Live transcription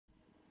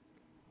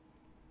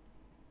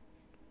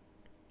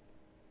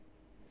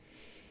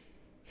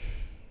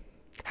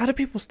How do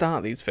people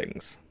start these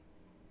things?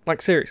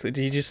 Like, seriously,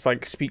 do you just,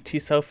 like, speak to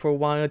yourself for a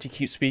while? Do you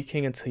keep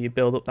speaking until you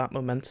build up that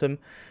momentum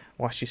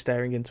whilst you're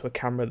staring into a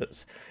camera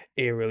that's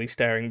eerily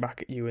staring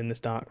back at you in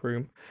this dark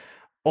room?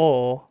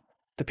 Or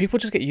do people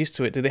just get used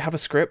to it? Do they have a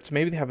script?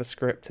 Maybe they have a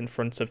script in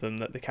front of them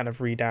that they kind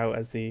of read out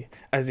as they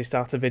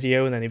start a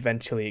video, and then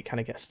eventually it kind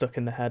of gets stuck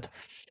in the head.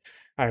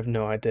 I have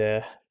no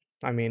idea.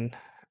 I mean,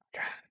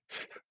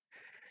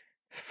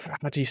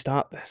 how do you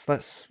start this?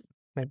 Let's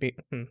maybe...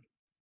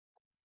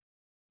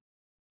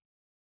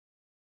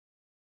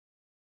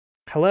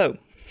 Hello.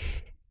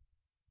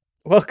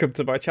 Welcome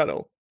to my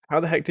channel. How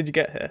the heck did you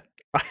get here?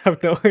 I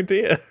have no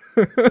idea.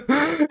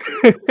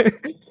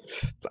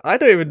 I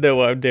don't even know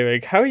what I'm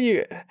doing. How are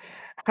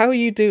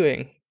you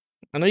doing?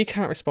 I know you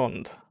can't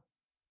respond.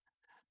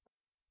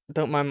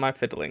 Don't mind my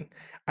fiddling.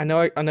 I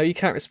know you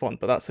can't respond,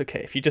 but that's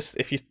okay.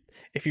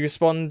 If you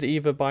respond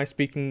either by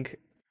speaking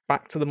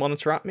back to the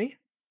monitor at me,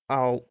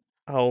 I'll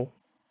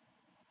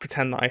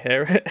pretend that I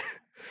hear it.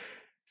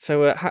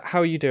 So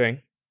how are you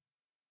doing?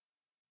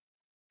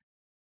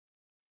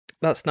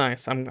 That's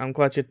nice. I'm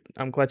glad you're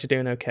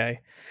doing okay.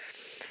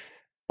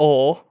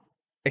 Or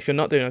if you're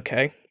not doing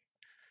okay,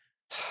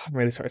 I'm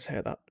really sorry to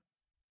hear that.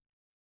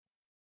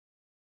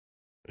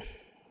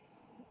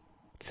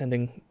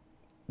 Sending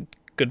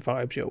good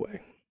vibes your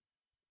way.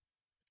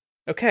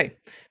 Okay,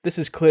 this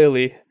is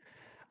clearly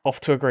off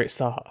to a great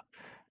start.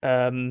 What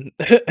am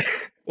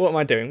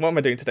I doing? What am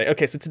I doing today?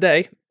 Okay, so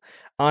today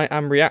I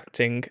am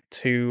reacting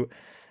to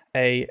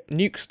a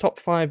Nuke's Top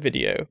 5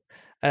 video.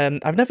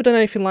 I've never done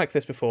anything like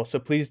this before, so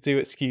please do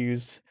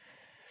excuse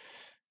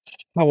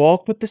how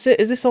awkward this is.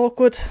 Is this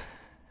awkward?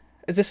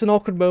 Is this an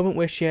awkward moment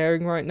we're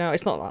sharing right now?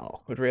 It's not that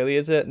awkward, really,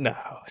 is it? No,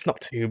 it's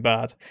not too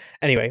bad.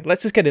 Anyway,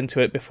 let's just get into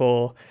it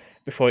before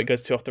it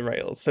goes too off the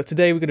rails. So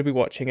today we're going to be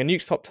watching a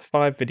Nuke's Top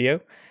 5 video.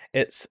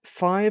 It's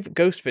 5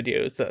 ghost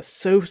videos that are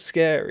so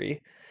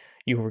scary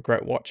you'll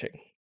regret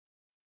watching.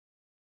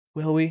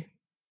 Will we?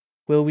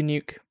 Will we,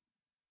 Nuke?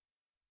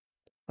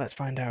 Let's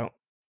find out.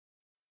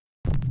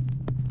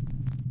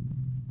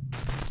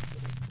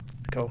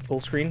 Go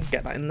full screen,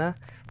 get that in there.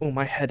 Oh,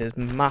 my head is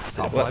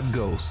massive. Top 5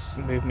 ghosts.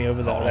 Move me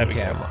over there. Caught There on we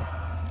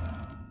camera.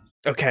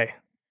 go. Okay.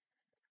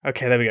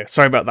 Okay, there we go.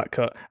 Sorry about that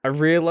cut. I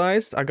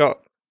realised I got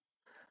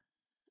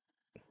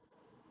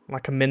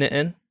like a minute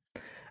in.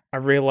 I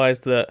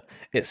realised that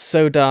it's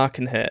so dark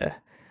in here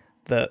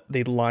that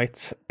the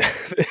light...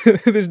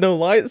 There's no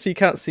light, so you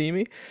can't see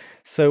me.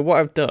 So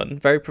what I've done,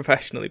 very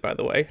professionally by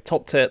the way,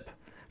 top tip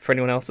for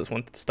anyone else that's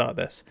wanted to start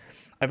this,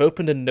 I've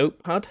opened a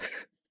notepad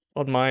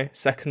on my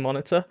second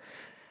monitor,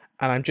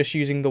 and I'm just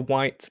using the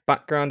white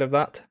background of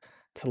that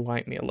to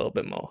light me a little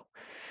bit more.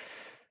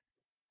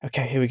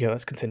 Okay, here we go,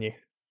 let's continue.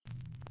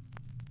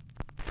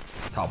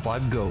 Top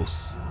 5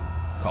 ghosts.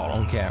 Caught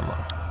on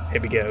camera.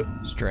 Here we go.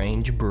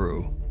 Strange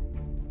brew.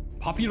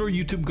 Popular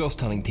YouTube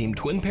ghost hunting team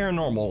Twin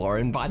Paranormal are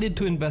invited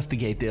to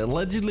investigate the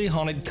allegedly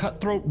haunted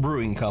Cutthroat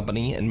Brewing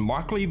Company in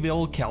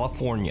Markleyville,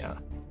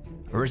 California.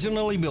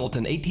 Originally built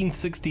in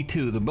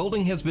 1862, the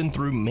building has been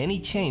through many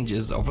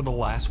changes over the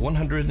last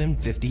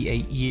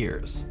 158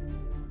 years.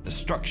 The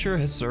structure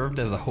has served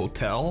as a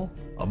hotel,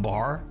 a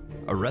bar,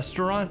 a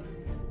restaurant,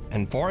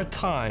 and for a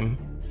time,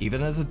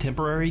 even as a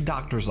temporary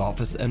doctor's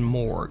office and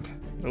morgue.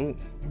 Ooh,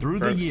 Through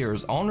the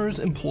years, owners,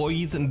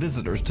 employees, and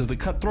visitors to the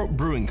Cutthroat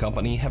Brewing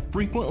Company have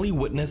frequently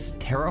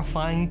witnessed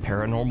terrifying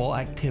paranormal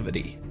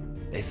activity.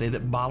 They say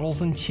that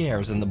bottles and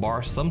chairs in the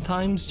bar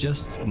sometimes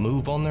just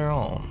move on their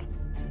own.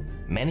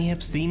 Many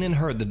have seen and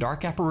heard the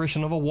dark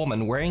apparition of a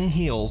woman wearing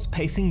heels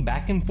pacing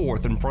back and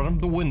forth in front of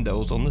the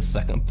windows on the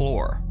second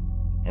floor.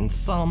 And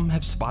some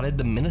have spotted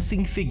the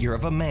menacing figure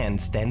of a man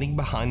standing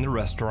behind the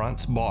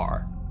restaurant's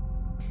bar.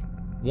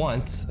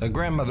 Once, a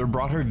grandmother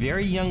brought her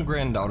very young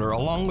granddaughter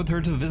along with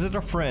her to visit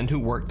a friend who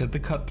worked at the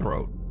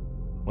Cutthroat.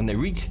 When they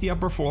reached the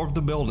upper floor of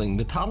the building,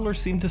 the toddler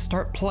seemed to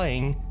start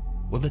playing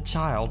with a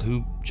child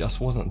who just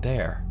wasn't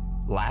there,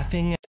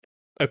 laughing.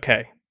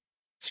 Okay,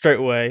 straight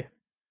away.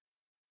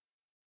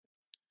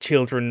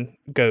 Children,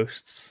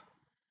 ghosts.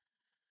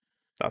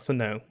 That's a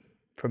no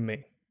from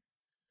me.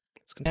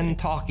 And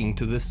talking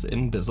to this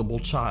invisible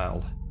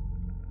child.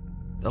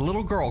 The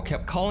little girl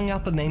kept calling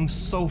out the name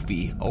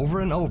Sophie over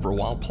and over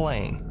while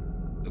playing.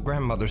 The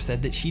grandmother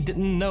said that she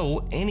didn't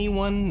know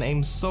anyone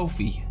named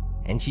Sophie,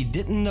 and she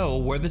didn't know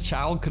where the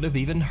child could have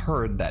even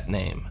heard that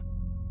name.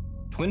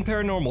 Twin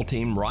Paranormal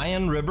team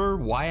Ryan, River,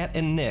 Wyatt,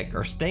 and Nick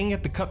are staying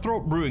at the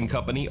Cutthroat Brewing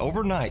Company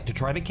overnight to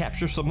try to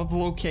capture some of the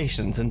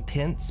location's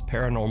intense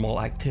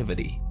paranormal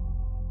activity.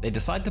 They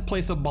decide to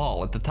place a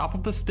ball at the top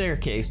of the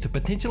staircase to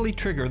potentially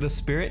trigger the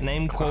spirit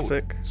named,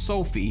 quote,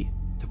 Sophie,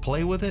 to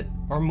play with it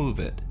or move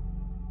it.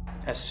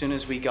 As soon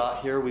as we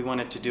got here, we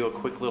wanted to do a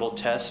quick little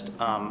test.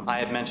 I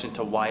had mentioned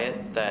to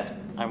Wyatt that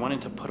I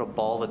wanted to put a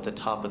ball at the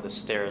top of the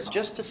stairs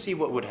just to see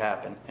what would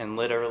happen. And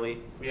literally,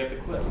 we have the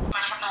clip.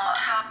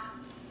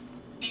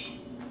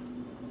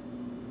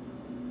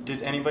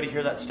 Did anybody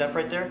hear that step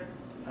right there?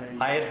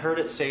 I had heard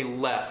it say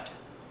left,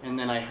 and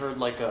then I heard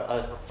like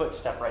a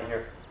footstep right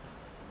here.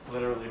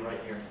 Literally right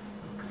here.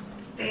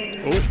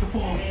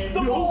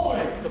 The ball!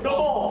 The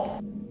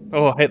ball!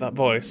 Oh, I hate that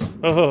voice.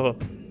 Oh.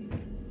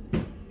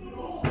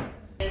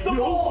 The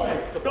ball!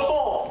 The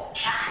ball!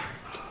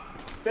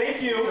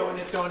 Thank you.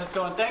 It's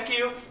going. Thank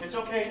you. It's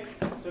okay.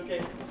 It's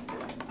okay.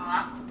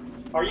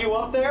 Are you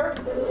up there?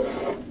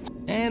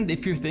 And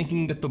if you're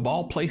thinking that the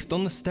ball placed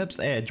on the step's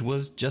edge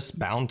was just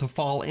bound to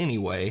fall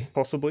anyway,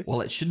 Possibly.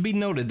 well, it should be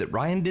noted that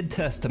Ryan did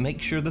tests to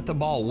make sure that the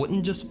ball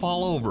wouldn't just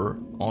fall over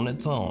on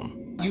its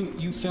own.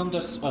 You filmed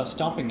us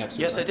stomping next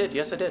to it. Yes, I did.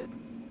 Yes, I did.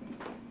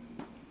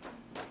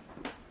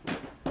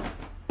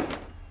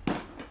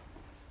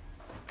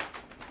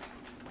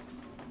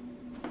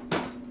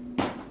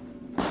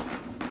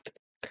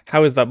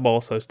 How is that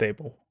ball so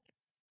stable?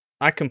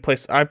 I can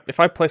place. If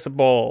I place a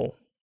ball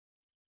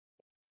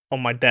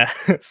on my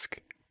desk,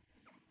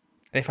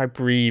 and if I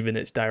breathe in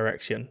its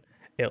direction,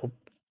 it'll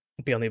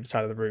be on the other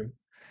side of the room.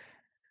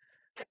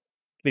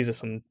 These are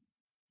some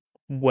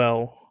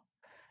well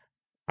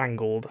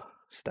angled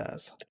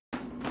stairs.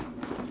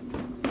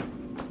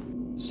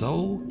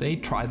 So they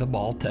try the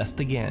ball test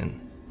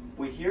again.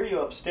 We hear you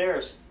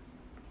upstairs.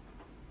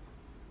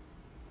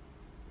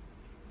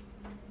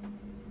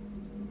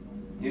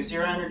 Use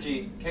your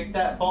energy. Kick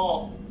that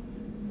ball.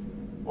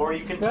 Or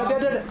you can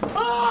talk.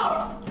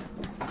 Ah!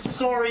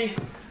 Sorry.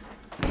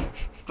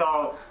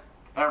 Oh,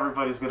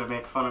 everybody's gonna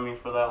make fun of me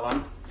for that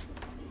one.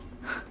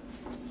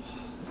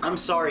 I'm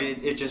sorry.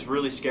 It just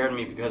really scared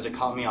me because it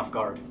caught me off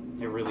guard.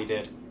 It really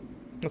did.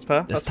 That's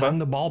fair. This That's fair. time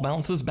the ball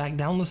bounces back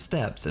down the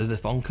steps as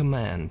if on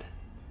command.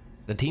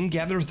 The team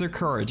gathers their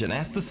courage and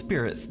asks the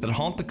spirits that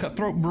haunt the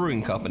Cutthroat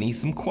Brewing Company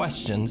some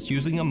questions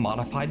using a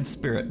modified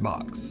spirit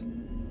box.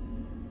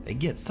 They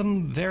get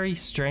some very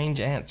strange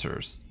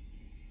answers,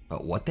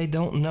 but what they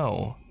don't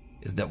know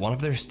is that one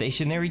of their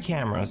stationary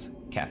cameras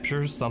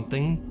captures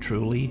something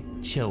truly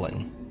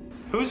chilling.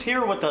 Who's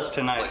here with us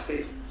tonight?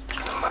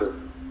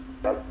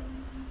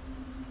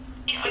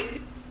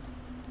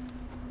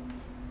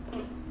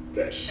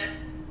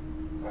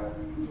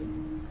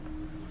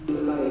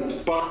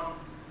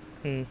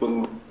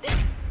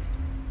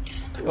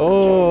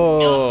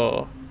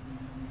 Oh.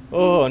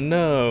 Oh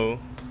no.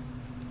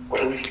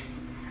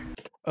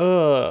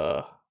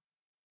 Oh,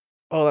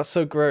 that's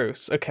so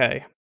gross.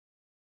 Okay.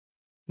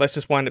 Let's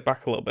just wind it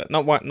back a little bit.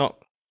 Not wind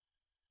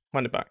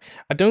it back.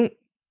 I don't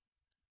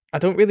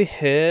really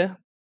hear.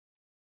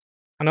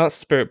 I know that's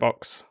Spirit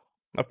Box.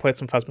 I've played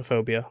some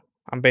Phasmophobia.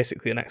 I'm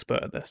basically an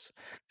expert at this.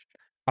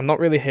 I'm not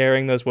really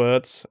hearing those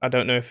words. I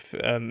don't know if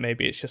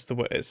maybe it's just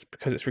it's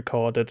because it's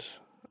recorded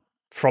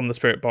from the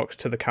Spirit Box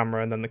to the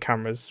camera, and then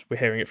we're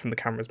hearing it from the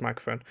camera's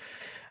microphone.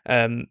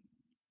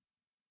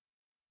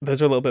 Those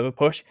are a little bit of a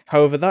push.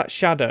 However, that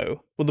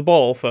shadow, well, the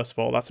ball, first of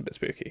all, that's a bit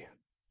spooky.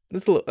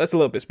 That's a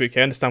little bit spooky.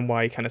 I understand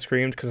why he kind of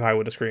screamed, because I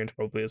would have screamed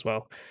probably as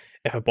well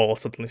if a ball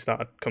suddenly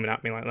started coming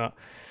at me like that.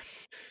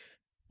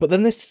 But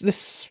then this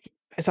is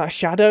that a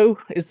shadow?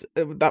 Is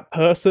that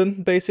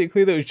person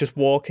basically that was just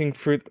walking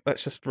through?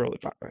 Let's just roll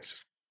it back.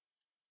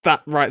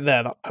 That right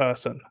there, that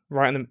person,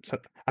 right in the.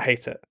 I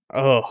hate it.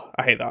 Oh,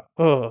 I hate that.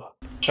 Oh,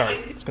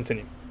 sorry. Let's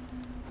continue.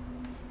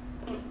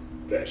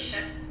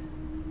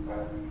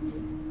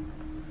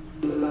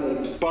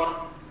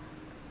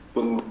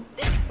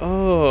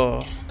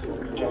 Oh.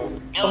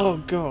 Oh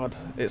god.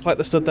 It's like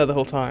they stood there the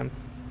whole time.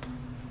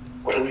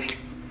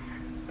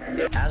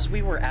 As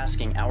we were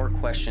asking our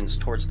questions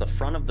towards the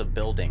front of the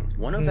building,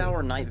 one of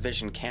our night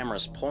vision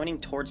cameras pointing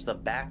towards the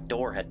back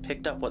door had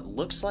picked up what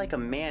looks like a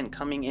man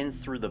coming in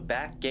through the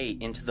back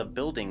gate into the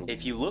building.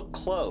 If you look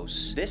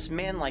close, this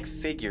man-like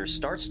figure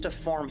starts to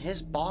form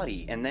his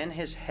body and then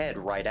his head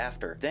right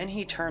after. Then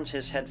he turns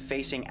his head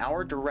facing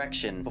our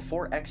direction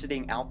before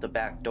exiting out the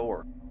back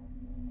door.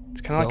 It's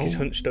kind of like he's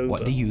hunched over.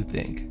 What do you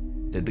think?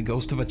 Did the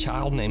ghost of a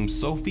child named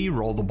Sophie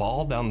roll the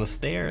ball down the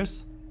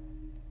stairs?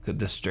 Could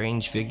the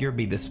strange figure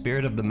be the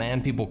spirit of the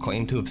man people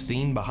claim to have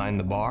seen behind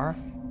the bar?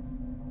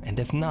 And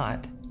if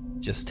not,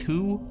 just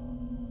who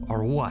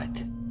or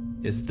what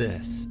is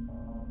this?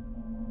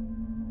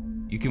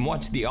 You can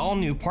watch the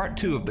all-new Part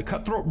 2 of the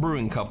Cutthroat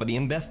Brewing Company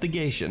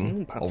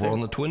investigation over on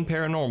the Twin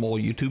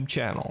Paranormal YouTube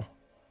channel.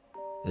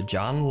 The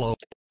John Lowe.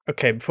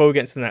 Okay, before we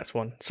get into the next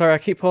one, sorry, I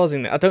keep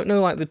pausing. I don't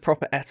know like the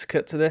proper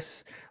etiquette to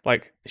this.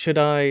 Like, should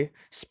I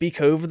speak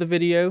over the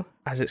video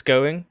as it's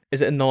going?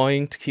 Is it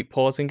annoying to keep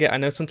pausing it? I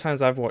know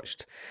sometimes I've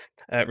watched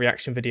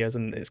reaction videos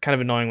and it's kind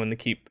of annoying when they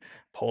keep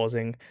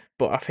pausing,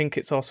 but I think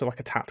it's also like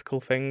a tactical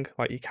thing.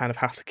 Like, you kind of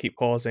have to keep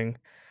pausing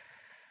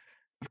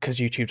because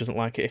YouTube doesn't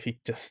like it if you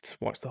just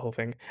watch the whole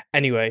thing.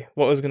 Anyway,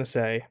 what I was going to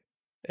say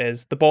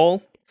is the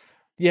ball.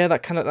 Yeah,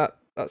 that kind of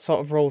that sort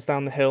of rolls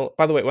down the hill.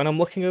 By the way, when I'm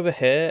looking over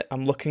here,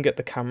 I'm looking at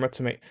the camera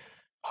to make.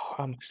 Oh,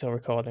 I'm still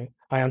recording.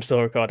 I am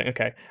still recording.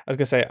 Okay, I was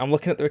gonna say I'm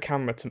looking at the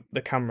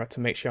camera to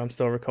make sure I'm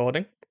still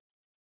recording.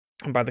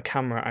 And by the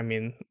camera, I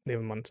mean the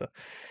other monitor.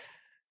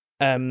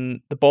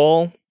 The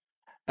ball,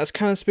 that's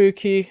kind of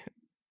spooky.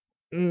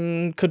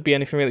 Could be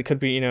anything really. Could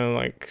be, you know,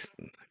 like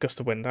a gust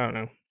of wind. I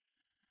don't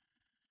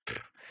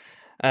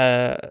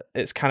know.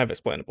 It's kind of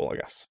explainable, I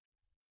guess.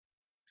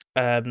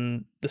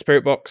 The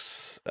spirit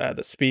box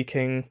that's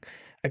speaking.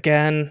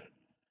 Again,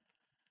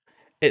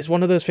 it's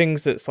one of those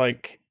things that's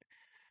like,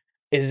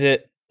 is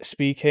it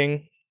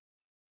speaking?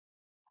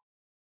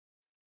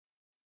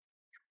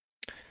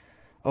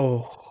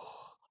 Oh,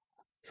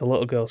 it's a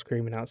little girl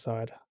screaming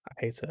outside. I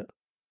hate it.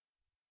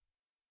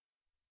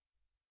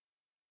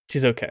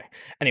 She's okay.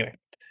 Anyway,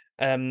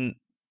 the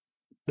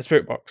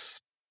spirit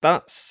box.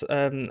 That's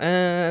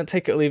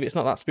take it or leave it. It's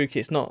not that spooky.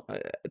 It's not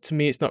to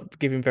me. It's not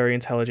giving very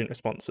intelligent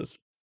responses.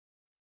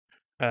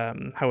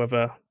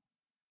 However,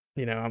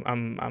 you know,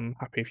 I'm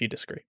happy if you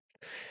disagree.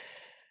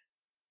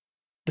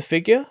 The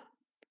figure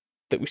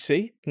that we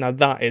see now,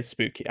 that is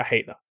spooky. I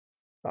hate that.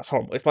 That's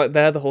horrible. It's like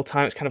there the whole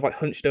time. It's kind of like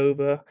hunched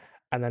over,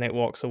 and then it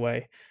walks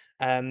away.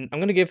 I'm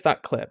gonna give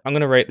that clip. I'm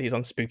gonna rate these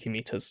on spooky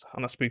meters,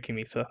 on a spooky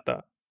meter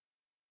that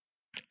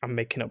I'm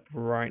making up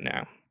right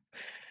now.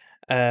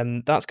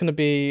 That's gonna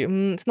be.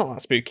 It's not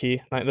that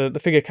spooky. Like the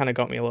figure kind of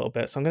got me a little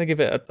bit, so I'm gonna give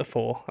it a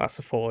 4. That's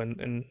a 4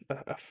 in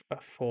a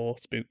 4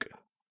 spook.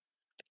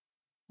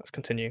 Let's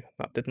continue.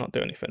 That did not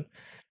do anything.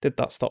 Did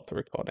that stop the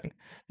recording?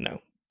 No.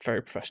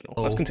 Very professional.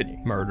 Let's continue.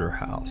 Murder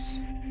house.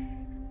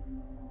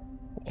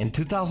 In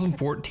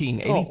 2014,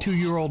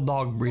 82-year-old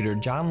dog breeder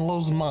John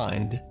Lowe's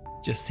mind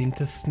just seemed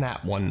to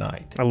snap one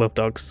night. I love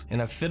dogs.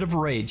 In a fit of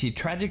rage, he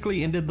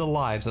tragically ended the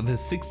lives of his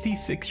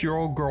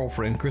 66-year-old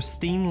girlfriend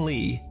Christine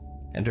Lee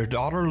and her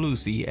daughter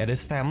Lucy at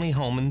his family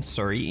home in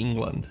Surrey,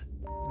 England.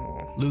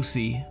 Oh.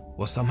 Lucy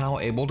was somehow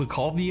able to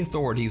call the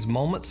authorities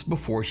moments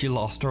before she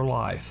lost her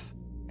life,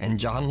 and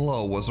John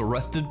Lowe was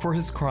arrested for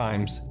his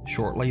crimes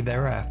shortly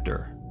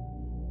thereafter.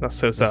 That's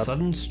so The sad.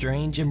 sudden,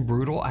 strange, and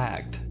brutal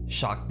act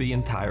shocked the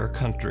entire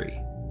country.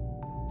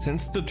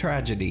 Since the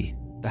tragedy,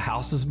 the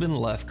house has been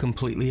left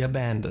completely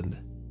abandoned.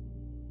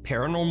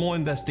 Paranormal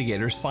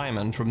investigator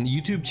Simon from the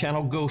YouTube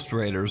channel Ghost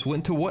Raiders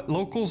went to what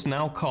locals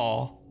now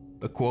call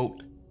the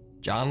quote,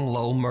 John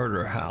Lowe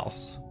murder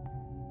house.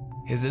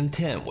 His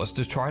intent was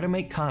to try to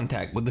make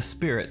contact with the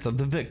spirits of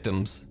the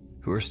victims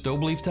who are still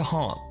believed to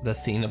haunt the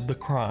scene of the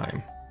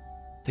crime.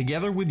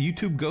 Together with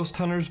YouTube ghost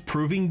hunters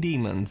Proving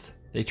Demons,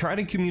 they try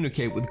to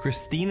communicate with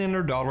Christine and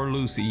her daughter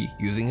Lucy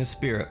using a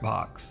spirit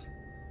box.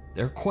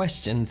 Their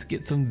questions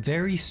get some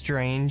very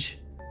strange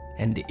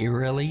and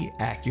eerily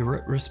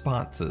accurate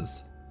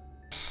responses.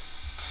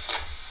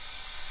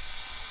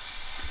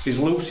 Is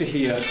Lucy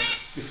here?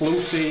 If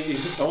Lucy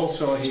is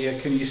also here,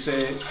 can you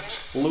say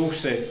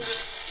Lucy?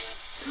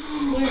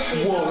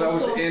 Lucy, Whoa, that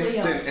was so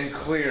instant and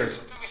clear.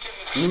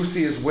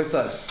 Lucy is with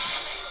us.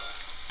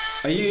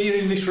 Are you here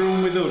in this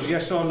room with us,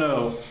 yes or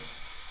no?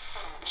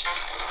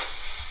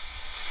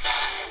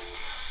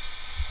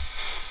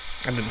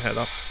 I didn't hear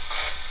that.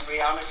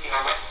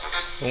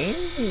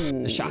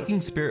 Ooh. The shocking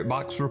spirit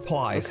box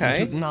replies seem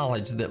to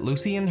acknowledge that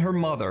Lucy and her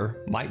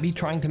mother might be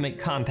trying to make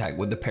contact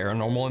with the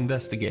paranormal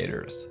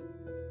investigators.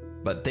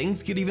 But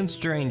things get even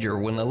stranger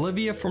when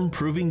Olivia from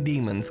Proving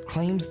Demons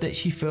claims that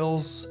she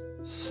feels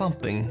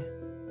something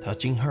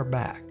touching her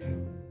back.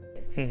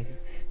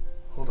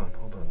 Hold on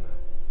now.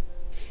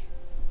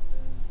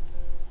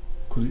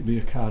 Could it be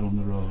a car on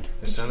the road?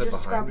 It sounded She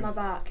just behind grabbed me. my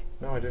back.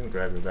 No, I didn't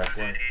grab your back.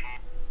 Why?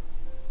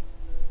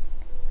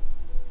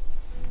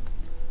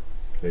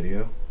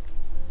 Video?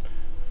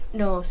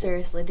 No,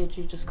 seriously, did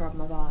you just grab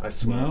my back? I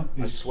swear. No, I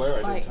it's- swear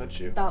I Like, didn't touch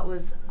you. that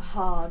was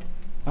hard.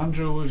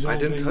 Andrew was I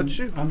holding, didn't touch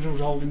you. Andrew was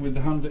holding with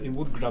the hand that he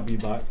would grab you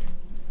back.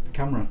 The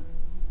camera.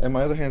 And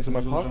my other hand's in my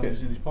His other hand pocket.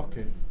 was in his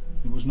pocket.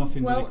 There was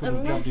nothing that Well, he could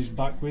have grabbed his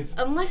back with.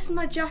 Unless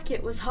my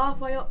jacket was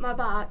halfway up my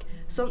back,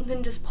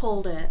 something just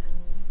pulled it.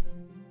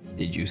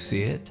 Did you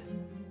see it?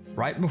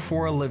 Right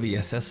before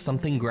Olivia says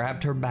something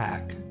grabbed her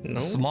back, No.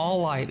 a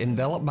small light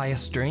enveloped by a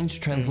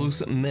strange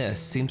translucent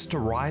mist seems to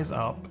rise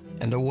up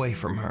and away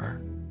from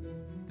her.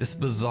 This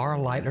bizarre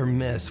light or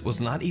mist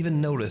was not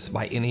even noticed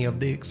by any of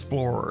the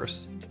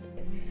explorers.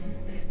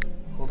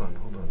 Hold on now.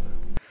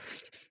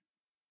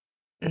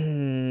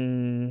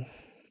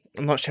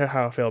 I'm not sure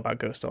how I feel about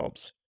ghost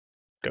orbs.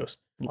 Ghost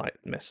light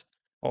mist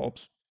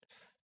orbs.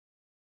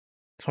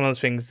 It's one of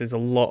those things, there's a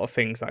lot of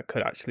things that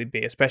could actually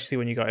be, especially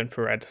when you got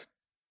infrared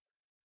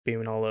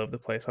beaming all over the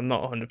place. I'm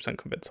not 100%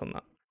 convinced on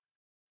that.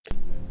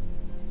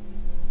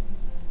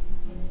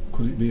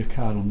 Could it be a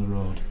car on the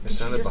road? It She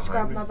sounded just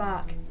grabbed behind me. my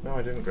back. No,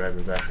 I didn't grab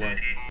your back. Why?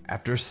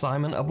 After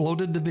Simon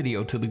uploaded the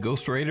video to the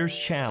Ghost Raiders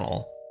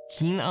channel,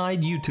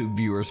 keen-eyed YouTube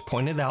viewers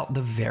pointed out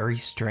the very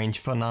strange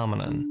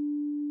phenomenon.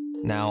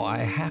 Now, I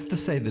have to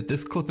say that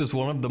this clip is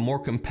one of the more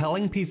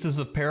compelling pieces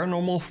of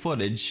paranormal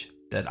footage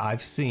that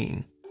I've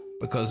seen,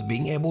 because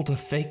being able to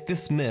fake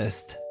this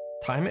mist,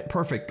 time it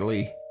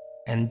perfectly,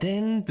 and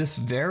then this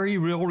very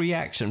real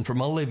reaction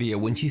from Olivia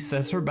when she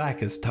says her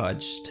back is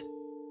touched,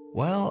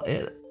 well,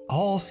 it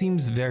all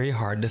seems very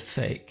hard to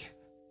fake.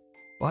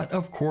 But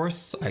of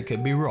course, I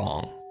could be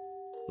wrong.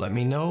 Let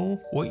me know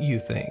what you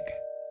think.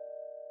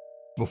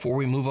 Before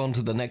we move on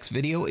to the next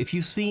video, if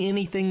you see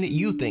anything that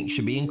you think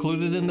should be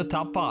included in the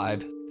top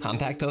 5,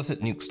 contact us at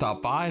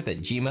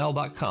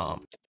nukestop5@gmail.com.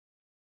 I'm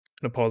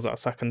gonna pause that a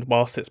second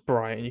whilst it's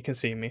bright and you can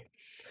see me.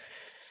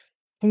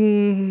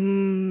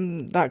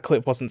 That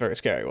clip wasn't very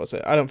scary, was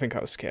it? I don't think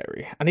that was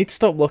scary. I need to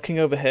stop looking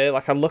over here.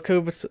 Like, I look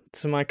over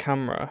to my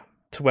camera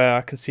to where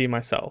I can see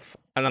myself,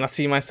 and then I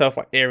see myself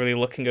like eerily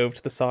looking over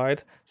to the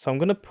side. So I'm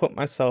gonna put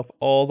myself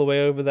all the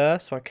way over there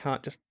so I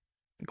can't just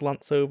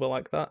glance over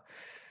like that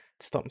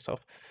to stop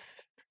myself.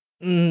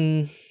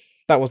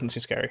 That wasn't too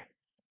scary.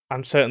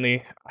 I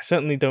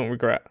certainly don't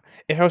regret.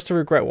 If I was to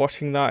regret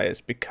watching that,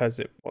 it's because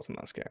it wasn't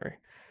that scary.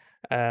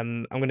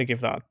 I'm gonna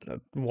give that a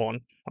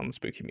 1 on the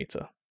spooky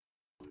meter.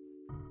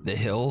 The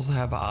hills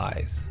have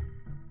eyes.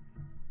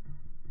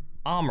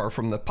 Amr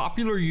from the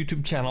popular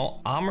YouTube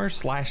channel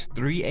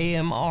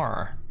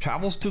Amr/3AMR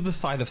travels to the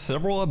site of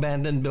several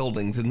abandoned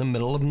buildings in the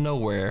middle of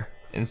nowhere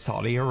in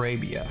Saudi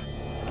Arabia.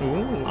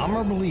 Ooh.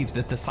 Amr believes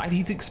that the site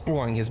he's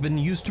exploring has been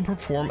used to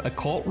perform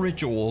occult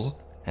rituals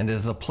and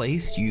is a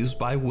place used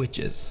by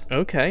witches.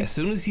 Okay. As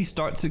soon as he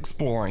starts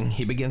exploring,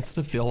 he begins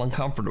to feel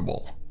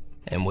uncomfortable,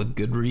 and with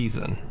good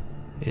reason.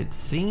 It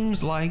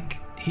seems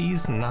like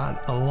he's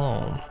not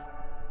alone.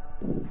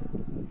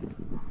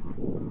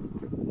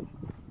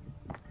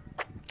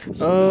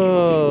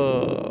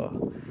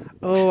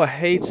 Oh, I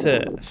hate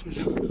it.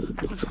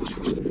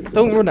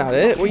 Don't run at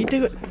it. What are you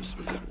doing?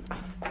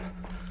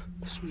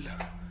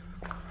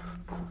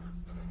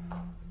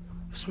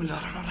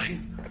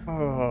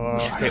 Oh, I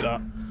hate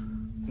that.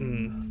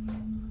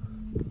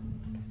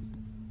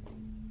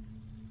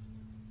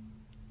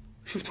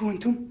 شفتوا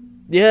انتم؟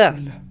 Yeah.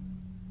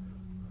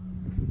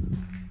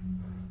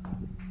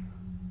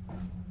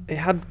 It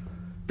had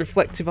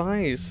reflective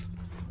eyes.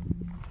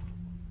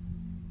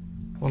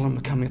 والله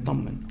المكان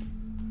يطمن.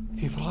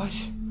 في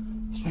فراش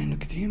اسمه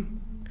نكتيم.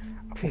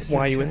 Why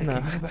are you in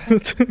there?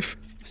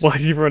 Why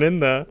did you run in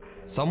there?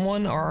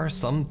 Someone or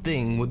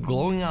something with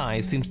glowing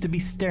eyes seems to be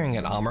staring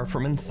at Amr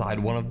from inside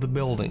one of the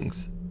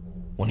buildings.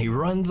 When he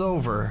runs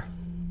over,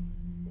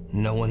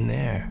 no one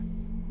there.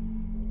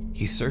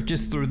 He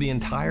searches through the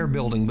entire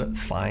building but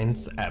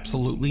finds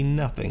absolutely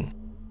nothing.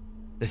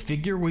 The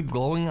figure with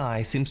glowing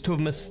eyes seems to have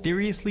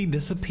mysteriously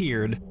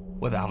disappeared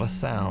without a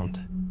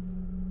sound.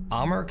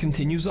 Amr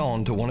continues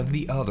on to one of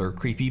the other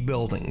creepy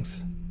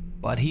buildings,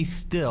 but he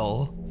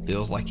still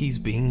feels like he's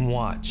being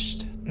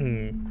watched.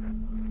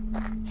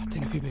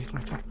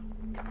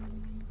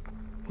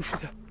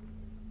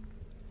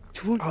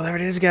 Oh, there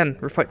it is again.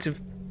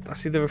 Reflective. I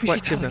see the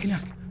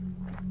reflectiveness.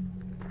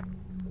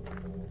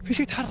 في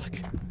شيء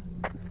يتحرك.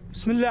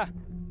 بسم الله.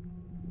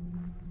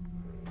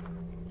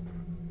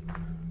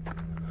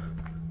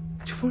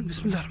 تشوفون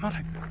بسم الله الرحمن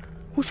الرحيم.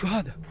 وشو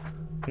هذا؟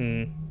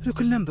 له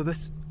كل لمبة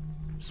بس.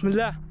 بسم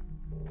الله.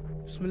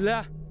 بسم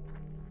الله.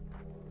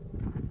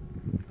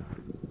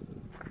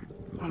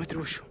 ما ادري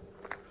وشو.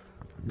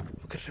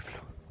 بقرب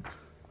له.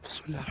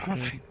 بسم الله الرحمن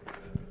الرحيم.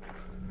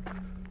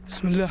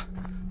 بسم الله.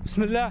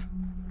 بسم الله.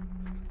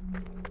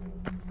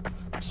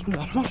 بسم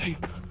الله الرحمن الرحيم.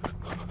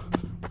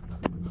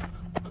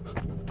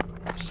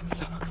 بسم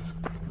الله.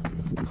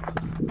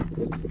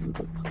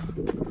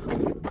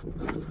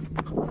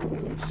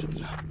 بسم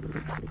الله.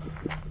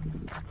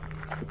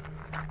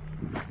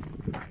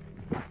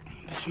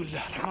 بسم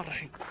الله الرحمن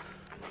الرحيم.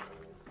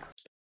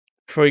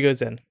 Before he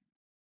goes in, I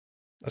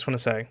just want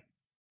to say,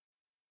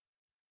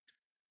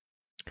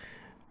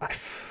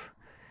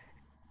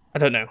 I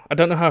don't know. I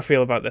don't know how I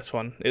feel about this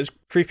one. It was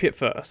creepy at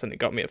first, and it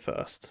got me at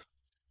first.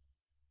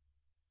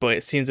 But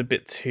it seems a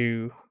bit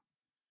too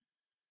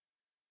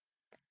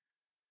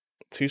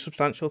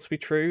substantial to be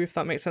true, if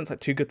that makes sense. Like,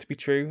 too good to be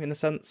true, in a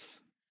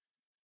sense.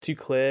 Too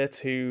clear,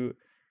 too...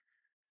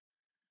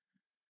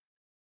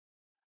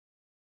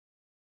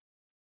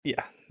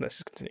 Yeah, let's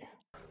just continue.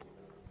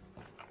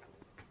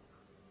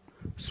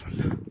 بسم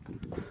الله.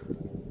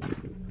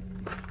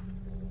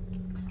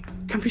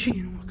 كان في شيء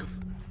هنا واقف.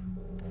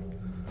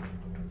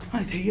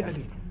 أنا تهيأ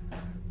لي.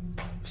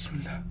 بسم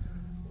الله.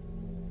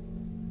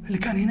 اللي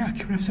كان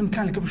هناك بنفس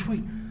المكان اللي قبل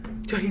شوي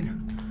جاي هنا.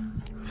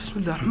 بسم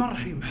الله الرحمن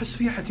الرحيم. أحس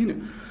في أحد هنا.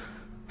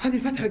 هذه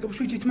الفتحة اللي قبل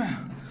شوي جيت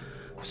معها.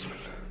 بسم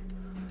الله.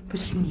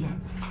 بسم الله.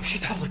 في شيء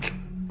يتحرك.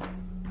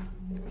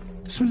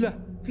 بسم الله.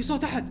 في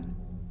صوت أحد.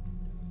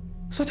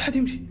 صوت أحد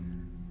يمشي.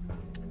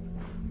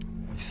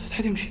 في صوت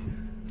أحد يمشي.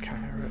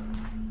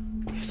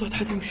 في صوت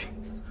أحد يمشي.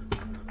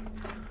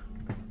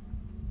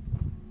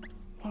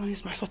 والله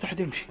يسمع صوت أحد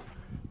يمشي.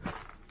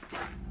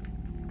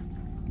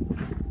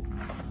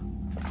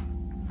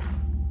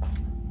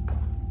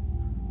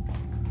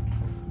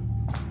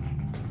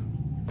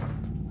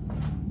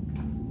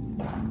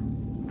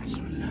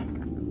 بسم الله.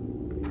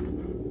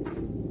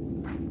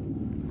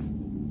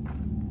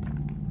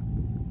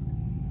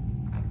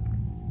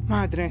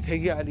 ما أدري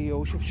يتهيأ لي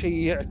أو أشوف شيء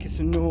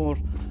يعكس النور.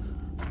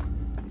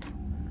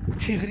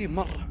 شيء غريب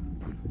مرة.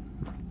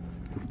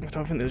 I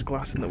don't think there's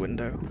glass in the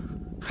window.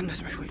 خلنا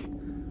نسمع شوي.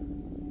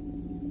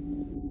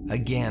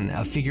 Again,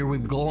 a figure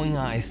with glowing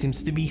eyes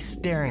seems to be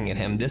staring at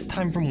him, this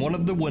time from one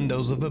of the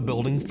windows of a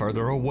building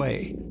further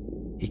away.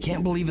 He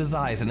can't believe his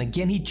eyes, and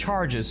again he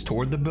charges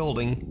toward the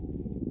building,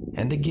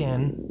 and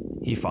again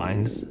he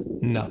finds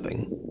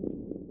nothing.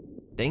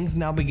 Things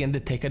now begin to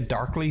take a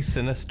darkly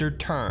sinister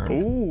turn.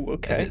 Ooh,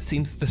 okay. As it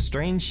seems the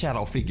strange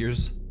shadow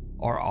figures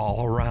are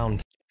all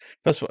around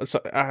First of all, so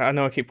I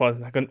know I keep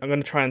pausing. I'm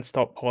gonna try and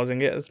stop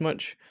pausing it as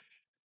much.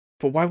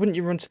 But why wouldn't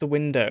you run to the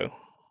window?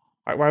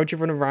 Like, why would you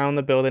run around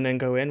the building and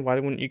go in? Why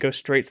wouldn't you go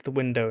straight to the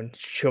window and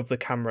shove the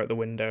camera at the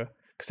window?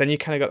 Because then you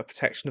kind of got the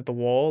protection of the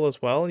wall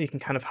as well. You can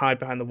kind of hide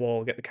behind the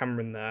wall, get the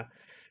camera in there,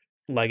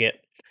 leg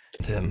it.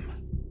 him.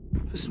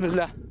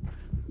 Bismillah.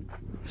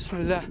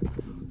 Bismillah.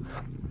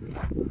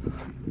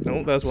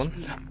 Oh, there's one.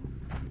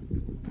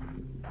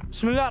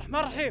 Bismillah ar-Rahman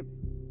ar-Rahim.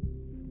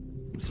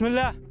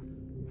 Bismillah.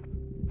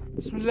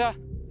 Bismillah.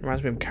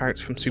 Reminds me of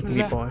characters from Super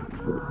Meat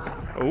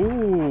Bismillah. Boy.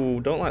 Ooh,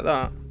 don't like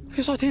that.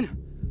 في صوت هنا.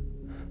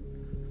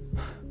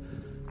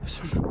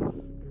 بسم الله.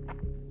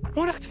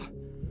 وين اختفى؟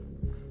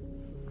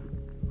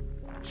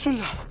 بسم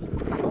الله.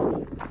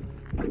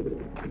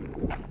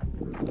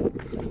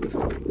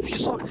 في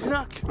صوت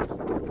هناك.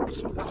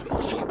 بسم الله الرحمن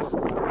الرحيم.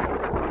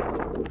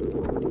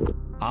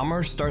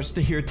 Amr starts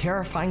to hear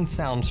terrifying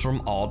sounds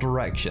from all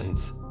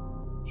directions.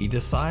 He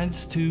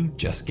decides to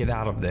just get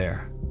out of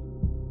there.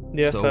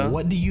 Yeah, So fair.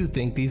 what do you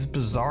think these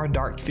bizarre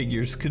dark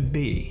figures could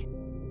be?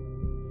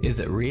 Is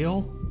it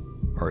real?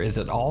 Or is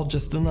it all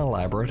just an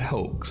elaborate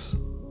hoax?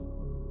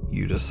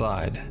 You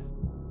decide.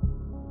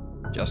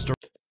 Just a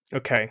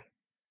Okay.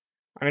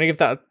 I'm gonna give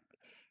that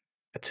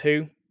a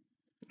 2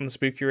 on the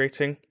spooky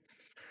rating.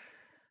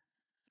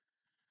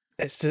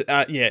 It's just,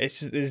 yeah, it's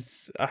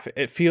just,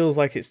 it feels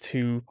like it's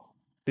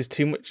there's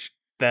too much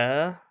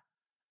there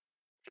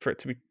for it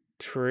to be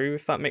true,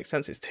 if that makes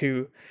sense. It's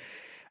too,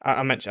 I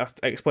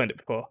explained it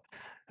before.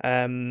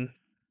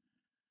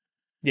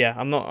 Yeah,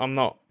 I'm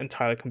not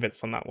entirely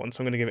convinced on that one,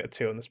 so I'm gonna give it a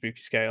 2 on the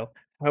spooky scale.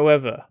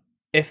 However,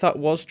 if that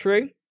was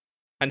true,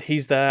 and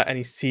he's there and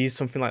he sees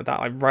something like that,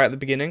 like right at the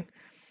beginning,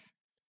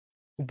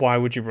 why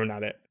would you run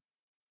at it?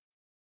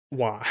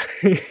 Why?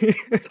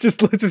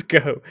 Just let's just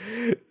go.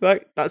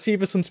 Like, that's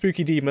either some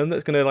spooky demon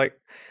that's gonna like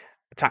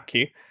attack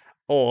you,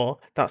 or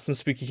that's some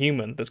spooky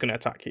human that's gonna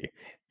attack you.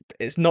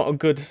 It's not a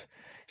good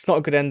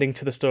ending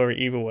to the story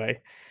either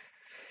way.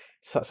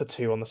 So that's a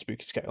 2 on the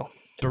spooky scale.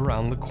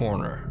 around the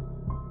corner.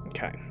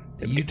 Okay.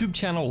 The YouTube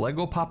channel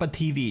Lego Papa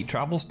TV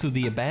travels to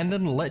the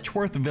abandoned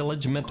Letchworth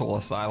Village Mental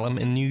Asylum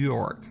in New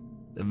York.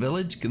 The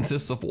village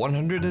consists of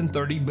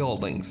 130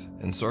 buildings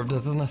and served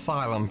as an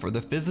asylum for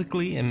the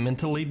physically and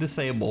mentally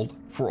disabled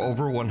for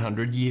over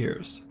 100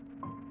 years.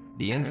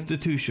 The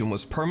institution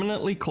was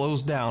permanently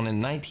closed down in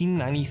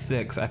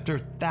 1996 after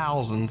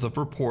thousands of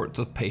reports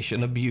of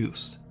patient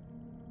abuse.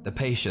 The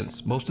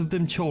patients, most of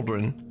them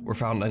children, were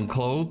found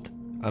unclothed,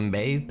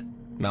 unbathed,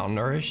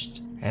 malnourished,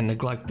 and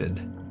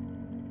neglected.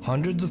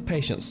 Hundreds of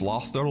patients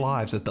lost their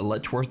lives at the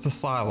Letchworth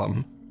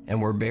Asylum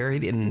and were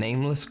buried in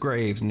nameless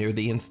graves near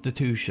the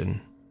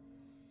institution.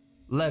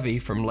 Levy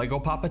from Lego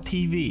Papa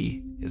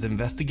TV is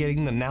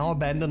investigating the now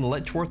abandoned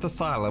Letchworth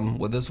Asylum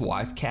with his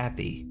wife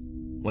Kathy.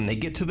 When they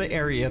get to the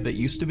area that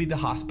used to be the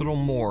hospital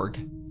morgue,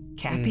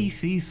 Kathy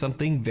sees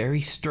something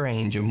very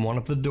strange in one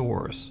of the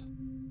doors.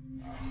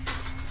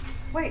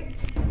 Wait,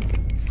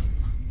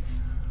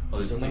 Oh,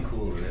 there's something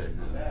cool over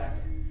there.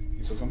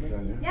 You saw something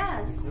down there?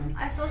 yes,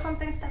 I saw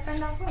something stuck in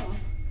that room.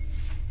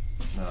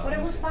 But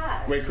it was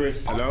fast. Wait,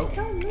 Chris. Hello?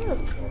 Oh,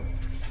 look.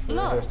 They're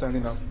Look.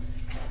 standing up.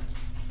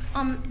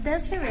 They're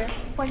serious.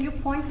 When you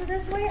pointed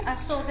this way, I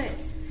saw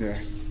this. Yeah.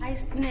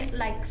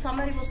 Like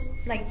somebody was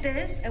like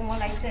this and one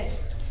like this.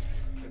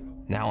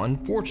 Now,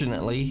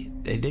 unfortunately,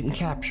 they didn't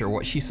capture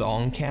what she saw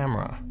on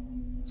camera.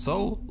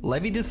 So,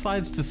 Levy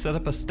decides to set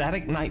up a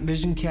static night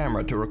vision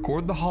camera to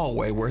record the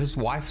hallway where his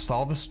wife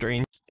saw the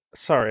strange.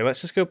 Sorry,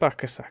 let's just go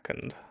back a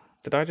second.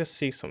 Did I just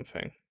see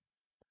something?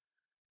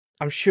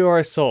 I'm sure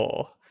I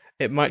saw.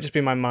 It might just be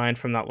my mind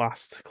from that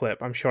last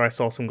clip. I'm sure I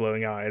saw some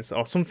glowing eyes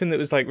or something that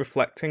was like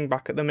reflecting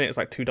back at them. And it was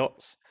like 2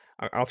 dots.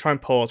 I'll try and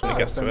pause when it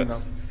gets to it.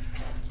 Standing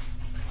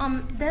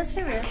up. They're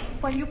serious.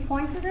 When you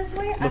pointed this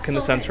way, Look in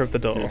the center of the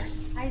door.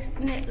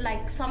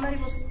 like somebody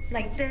was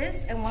like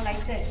this and one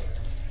like this.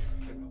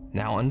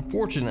 Now,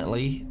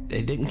 unfortunately,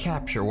 they didn't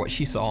capture what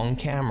she saw on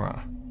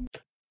camera.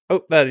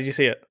 Oh, there! Did you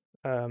see it?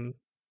 I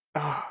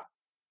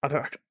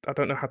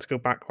don't know how to go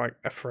back like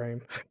a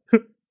frame.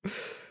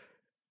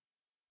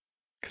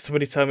 Can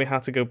somebody tell me how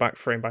to go back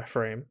frame by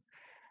frame?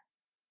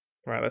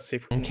 Right, let's see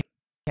if we can...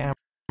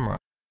 Camera.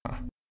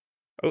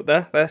 Oh,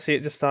 there, see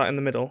it just start in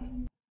the middle.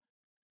 And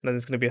then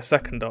there's going to be a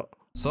second dot.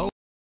 So,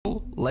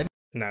 Levy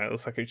No, it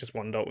looks like it's just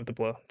 1 dot with the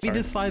blur. He Sorry.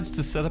 decides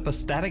to set up a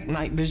static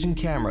night vision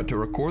camera to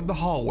record the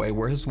hallway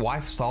where his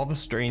wife saw the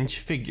strange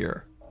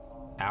figure.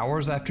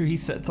 Hours after he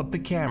sets up the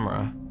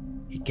camera,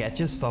 he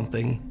catches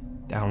something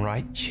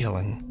downright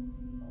chilling.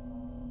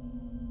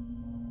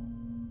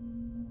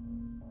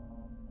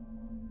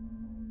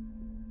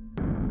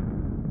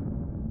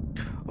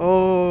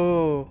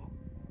 Oh.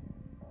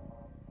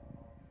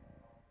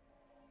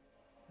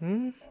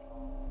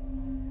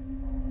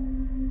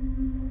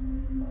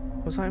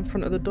 Was that in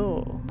front of the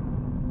door?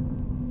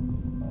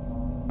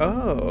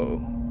 Oh.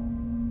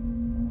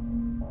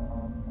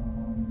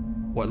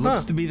 What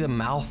looks to be the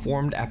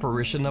malformed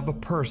apparition of a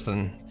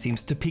person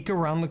seems to peek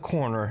around the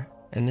corner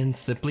and then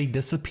simply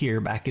disappear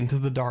back into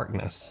the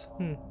darkness.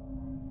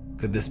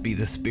 Could this be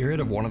the spirit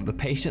of one of the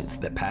patients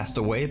that passed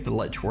away at the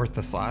Letchworth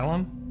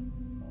Asylum?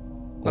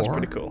 That's Or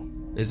pretty cool.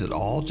 is it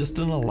all just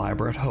an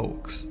elaborate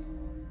hoax?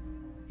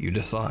 You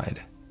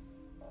decide.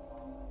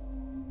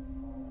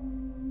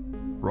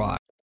 Right.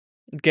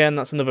 Again,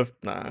 that's another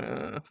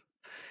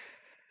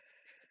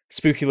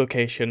spooky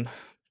location.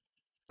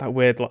 That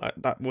weird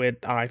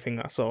eye thing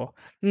that I saw.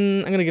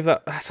 I'm gonna give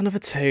that's another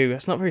 2.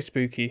 That's not very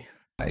spooky.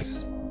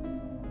 Nice.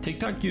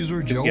 TikTok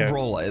user Joe go.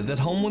 Vrola is at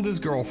home with his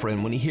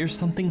girlfriend when he hears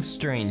something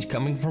strange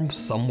coming from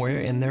somewhere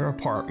in their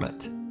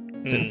apartment.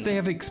 Since they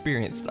have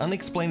experienced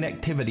unexplained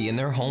activity in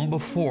their home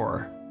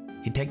before,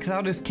 he takes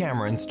out his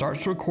camera and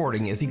starts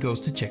recording as he goes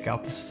to check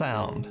out the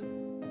sound.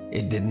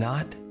 It did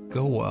not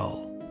go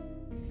well.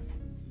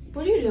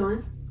 What are you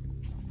doing?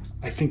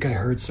 I think I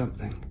heard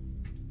something.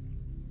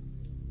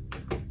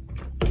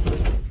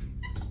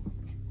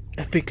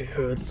 I think I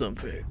heard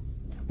something.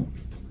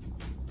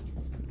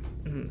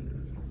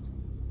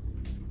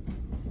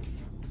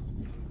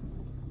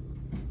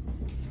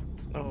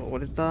 Oh,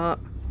 what is that?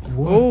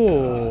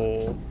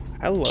 Oh,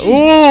 hello.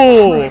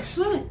 Oh!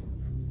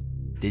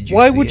 Did you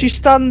Why see would it? you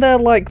stand there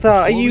like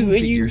that? The Are you?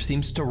 floating figure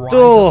seems to rise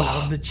Oh. up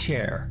out of the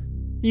chair,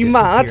 You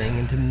mad?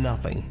 disappearing into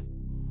nothing.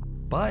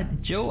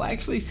 But Joe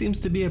actually seems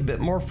to be a bit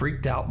more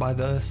freaked out by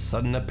the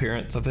sudden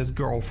appearance of his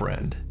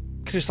girlfriend.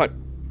 Could just like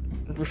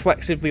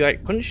reflexively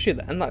like punch you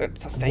then.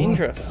 That's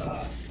dangerous.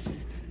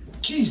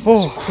 Jesus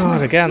Oh Christ.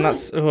 god, again,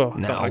 that's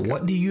Now,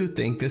 what do you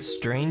think this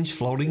strange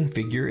floating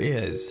figure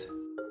is?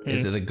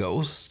 Is it a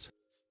ghost?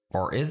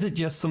 Or is it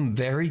just some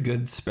very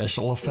good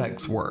special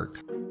effects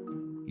work?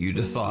 You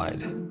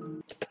decide.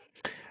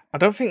 I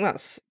don't think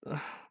that's.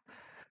 I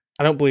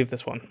don't believe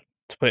this one.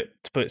 To put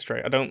it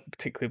straight, I don't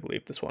particularly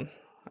believe this one.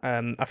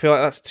 I feel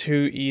like that's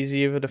too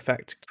easy of an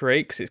effect to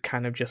create because it's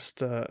kind of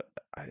just.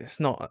 It's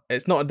not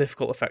a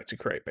difficult effect to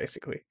create,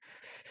 basically.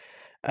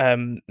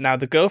 Now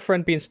the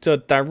girlfriend being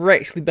stood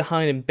directly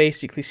behind him,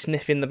 basically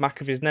sniffing the back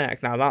of his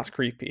neck. Now that's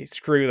creepy.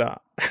 Screw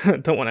that.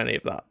 Don't want any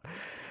of that.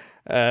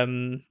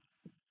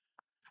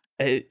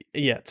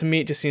 Yeah, to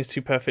me it just seems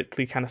too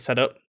perfectly kind of set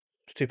up.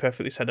 It's too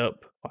perfectly set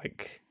up.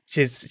 Like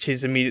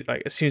she's immediately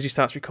like as soon as he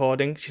starts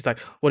recording, she's like,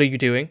 "What are you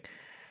doing?"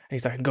 And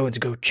he's like, "I'm going to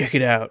go check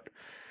it out."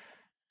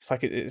 It's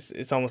like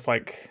it's almost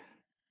like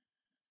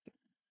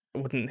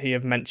wouldn't he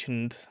have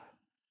mentioned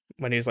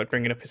when he was like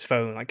bringing up his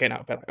phone, like getting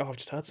out of bed, like, "Oh, I've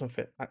just heard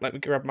something. Like, let me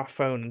grab my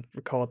phone and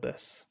record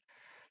this."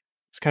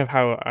 It's kind of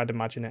how I'd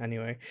imagine it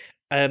anyway.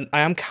 I'm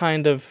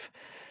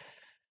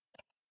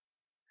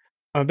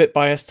a bit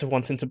biased to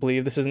wanting to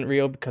believe this isn't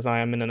real because I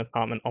am in an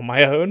apartment on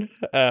my own,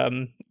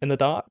 in the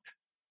dark.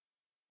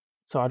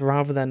 So I'd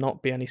rather there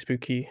not be any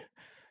spooky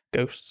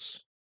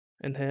ghosts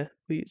in here,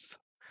 please.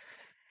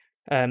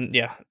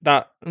 Yeah,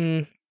 that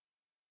I'm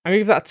gonna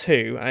give that a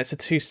 2, and it's a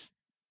 2,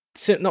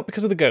 not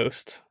because of the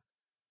ghost.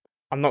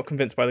 I'm not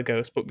convinced by the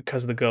ghost, but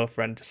because the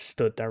girlfriend just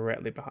stood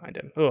directly behind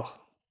him. Ugh,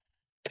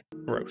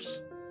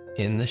 gross.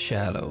 In the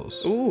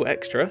shadows. Ooh,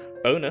 extra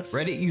bonus.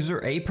 Reddit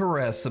user A.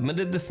 Perez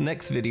submitted this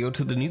next video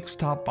to the Nuke's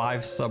Top 5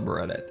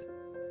 subreddit.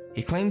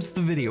 He claims the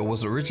video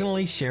was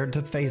originally shared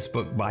to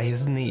Facebook by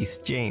his niece,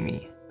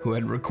 Jamie, who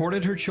had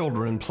recorded her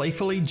children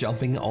playfully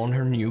jumping on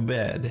her new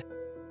bed.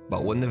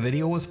 But when the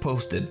video was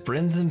posted,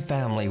 friends and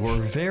family were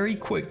very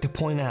quick to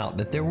point out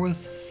that there was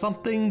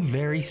something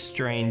very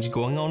strange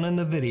going on in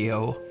the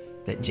video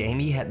that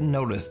Jamie hadn't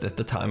noticed at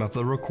the time of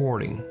the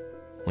recording.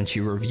 When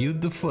she reviewed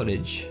the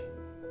footage,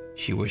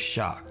 she was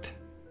shocked.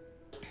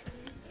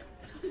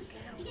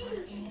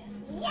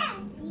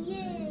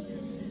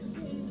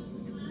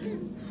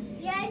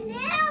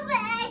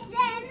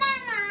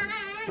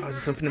 Oh, is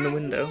there something in the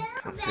window?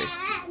 Can't see.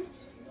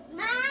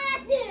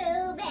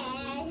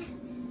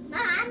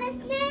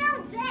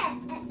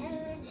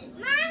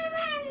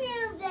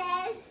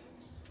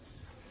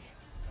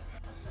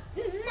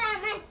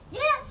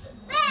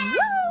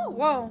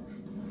 Whoa.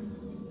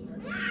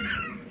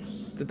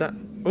 Did that?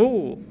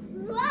 Oh.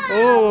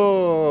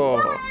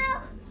 Oh.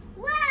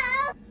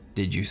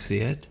 Did you see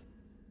it?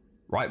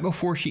 Right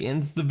before she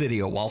ends the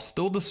video, while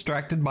still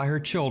distracted by her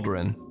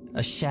children,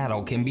 a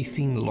shadow can be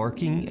seen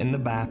lurking in the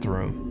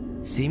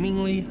bathroom,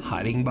 seemingly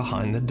hiding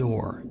behind the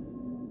door.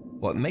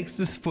 What makes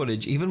this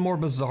footage even more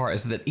bizarre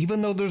is that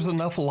even though there's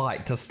enough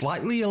light to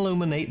slightly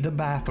illuminate the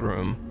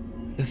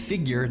bathroom, the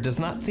figure does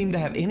not seem to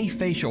have any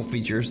facial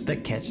features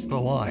that catch the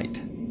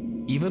light.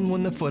 Even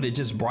when the footage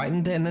is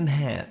brightened and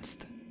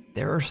enhanced,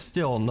 there are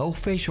still no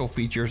facial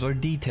features or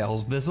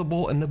details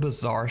visible in the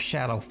bizarre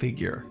shadow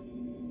figure.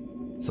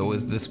 So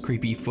is this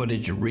creepy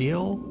footage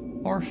real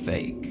or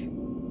fake?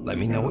 Let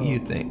me know what you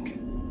think.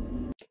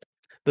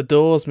 The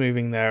door's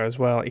moving there as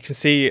well. You can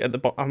see at the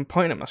bottom. I'm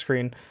pointing at my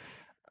screen.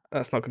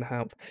 That's not going to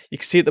help. You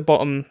can see at the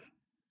bottom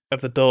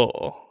of the door.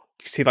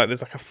 You can see like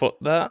there's like a foot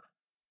there,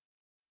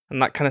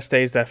 and that kind of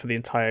stays there for the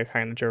entire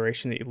kind of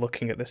duration that you're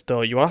looking at this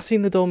door. You are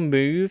seeing the door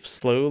move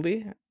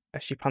slowly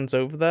as she pans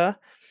over there,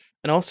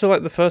 and also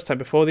like the first time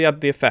before they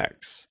add the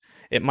effects,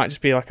 it might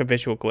just be like a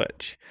visual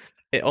glitch.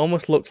 It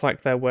almost looks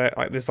like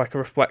there's like a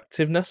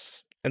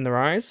reflectiveness in their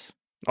eyes,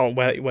 or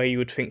where you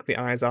would think the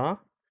eyes are.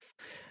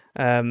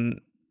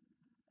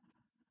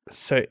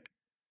 So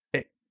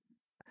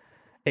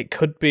it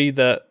could be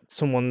that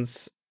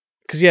someone's,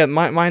 because yeah,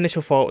 my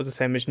initial thought was the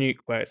same as Nuke,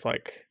 where it's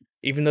like,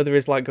 even though there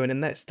is light going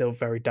in there, it's still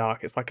very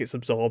dark. It's like it's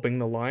absorbing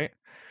the light,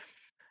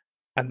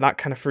 and that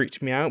kind of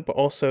freaked me out. But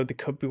also, they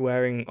could be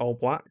wearing all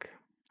black,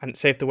 and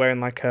say if they're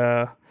wearing like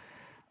a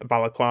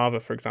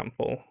balaclava, for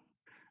example,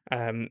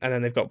 and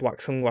then they've got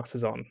black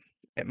sunglasses on,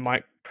 it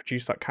might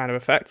produce that kind of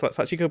effect. Let's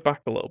actually go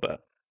back a little bit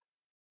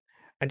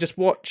and just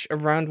watch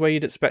around where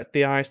you'd expect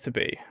the eyes to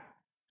be.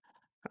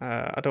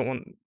 I don't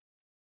want.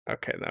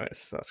 Okay, no,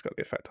 that's got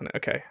the effect on it.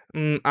 Okay,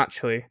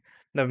 actually,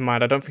 never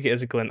mind. I don't think it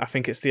is a glint. I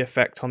think it's the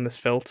effect on this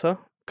filter,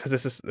 because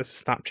this is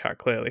Snapchat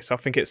clearly. So I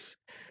think it's,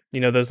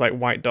 those like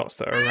white dots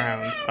that are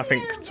around. I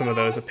think some of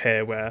those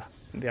appear where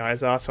the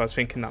eyes are. So I was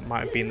thinking that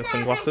might have been the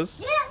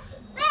sunglasses.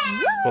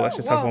 Well, let's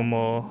just have one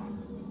more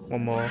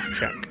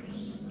check.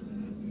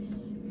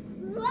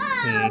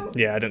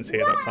 Yeah, I didn't see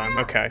it that time.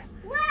 Okay.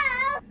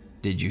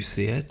 Did you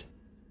see it?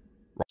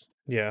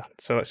 Yeah,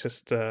 so let's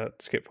just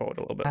skip forward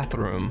a little bit.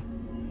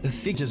 Bathroom. The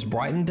figure's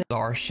brightened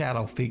our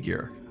shadow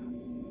figure.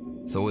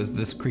 So is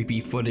this creepy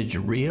footage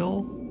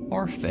real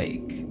or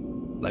fake?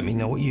 Let me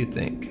know what you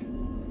think.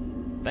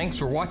 Thanks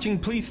for watching.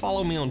 Please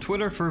follow me on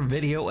Twitter for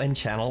video and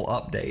channel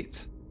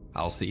updates.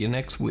 I'll see you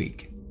next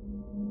week.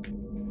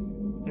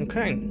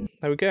 Okay,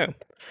 there we go.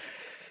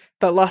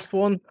 That last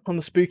one on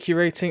the spooky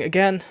rating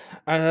again.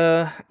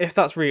 If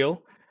that's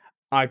real,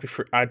 I'd be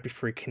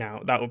freaking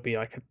out. That would be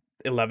like a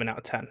 11 out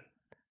of 10.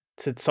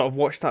 To sort of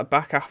watch that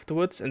back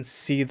afterwards and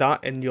see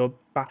that in your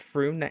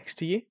bathroom next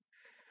to you,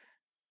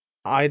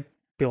 I'd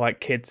be like,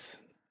 kids,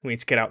 we need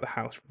to get out the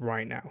house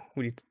right now.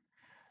 We need to,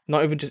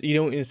 not even just, you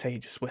don't even say, you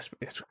just whisper,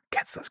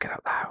 kids, let's get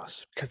out the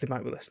house, because they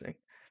might be listening.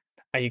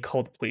 And you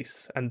call the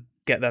police and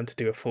get them to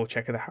do a full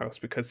check of the house,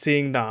 because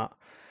seeing that,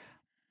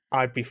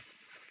 I'd be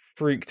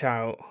freaked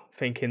out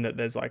thinking that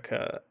there's like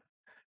a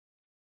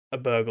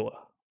burglar.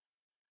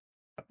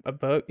 A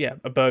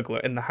burglar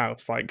in the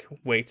house, like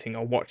waiting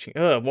or watching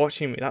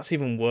me. That's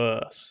even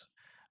worse.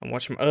 I'm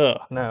watching.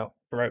 No,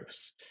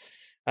 gross.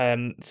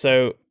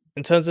 So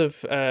in terms of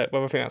whether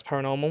I think that's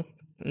paranormal,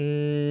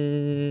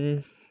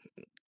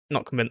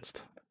 not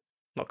convinced.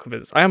 Not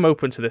convinced. I am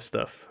open to this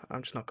stuff.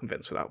 I'm just not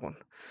convinced with that one.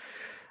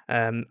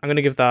 I'm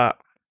gonna give that.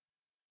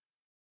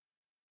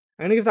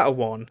 I'm gonna give that a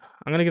 1.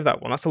 I'm gonna give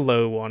that 1. That's a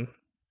low one.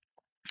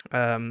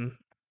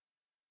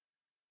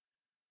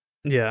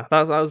 Yeah,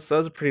 that was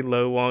a pretty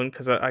low one,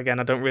 because again,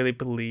 I don't really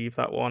believe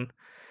that one.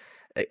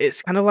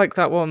 It's kind of like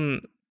that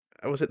one.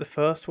 Was it the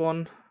first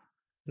one?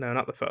 No,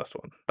 not the first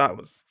one. That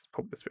was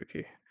probably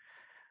spooky.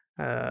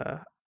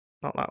 Not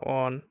that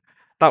one.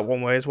 That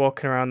one where he's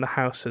walking around the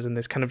houses and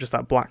there's kind of just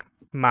that black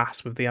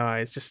mass with the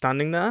eyes just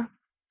standing there.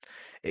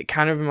 It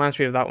kind of reminds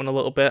me of that one a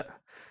little bit.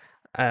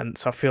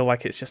 So I feel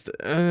like it's just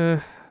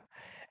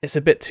it's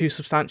a bit too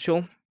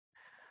substantial.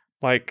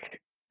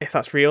 Like, if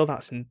that's real,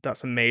 that's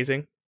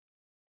amazing.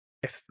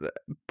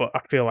 But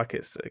I feel like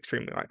it's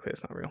extremely likely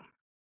it's not real.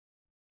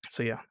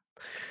 So yeah.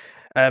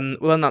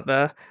 We'll end that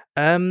there.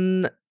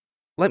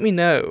 Let me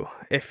know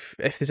if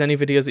there's any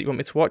videos that you want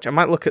me to watch. I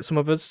might look at some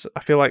others.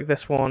 I feel like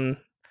this one,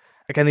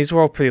 again, these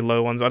were all pretty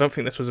low ones. I don't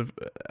think this was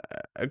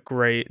a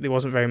great. There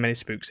wasn't very many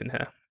spooks in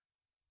here.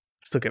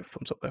 Still give a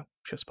thumbs up though.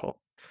 Show support.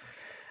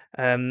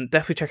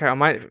 Definitely check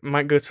out. I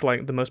might go to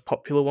like the most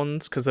popular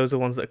ones, because those are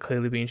the ones that are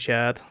clearly being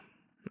shared.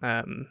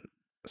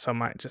 So I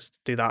might just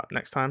do that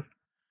next time,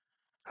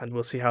 and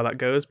we'll see how that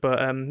goes. But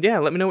yeah,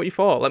 let me know what you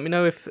thought. Let me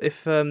know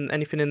if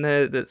anything in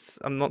there that's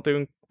I'm not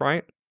doing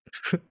right.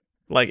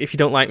 Like, if you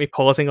don't like me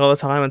pausing all the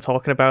time and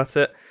talking about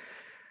it,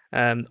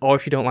 or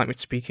if you don't like me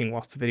speaking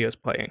whilst the video is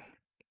playing.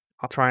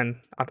 I'll try and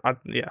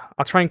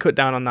cut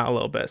down on that a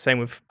little bit. Same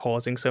with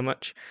pausing so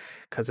much,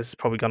 because this has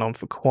probably gone on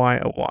for quite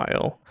a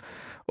while.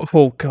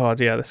 Oh god,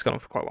 yeah, this has gone on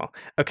for quite a while.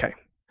 Okay,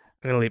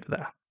 I'm gonna leave it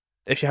there.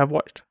 If you have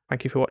watched,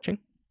 thank you for watching,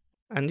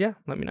 and yeah,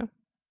 let me know.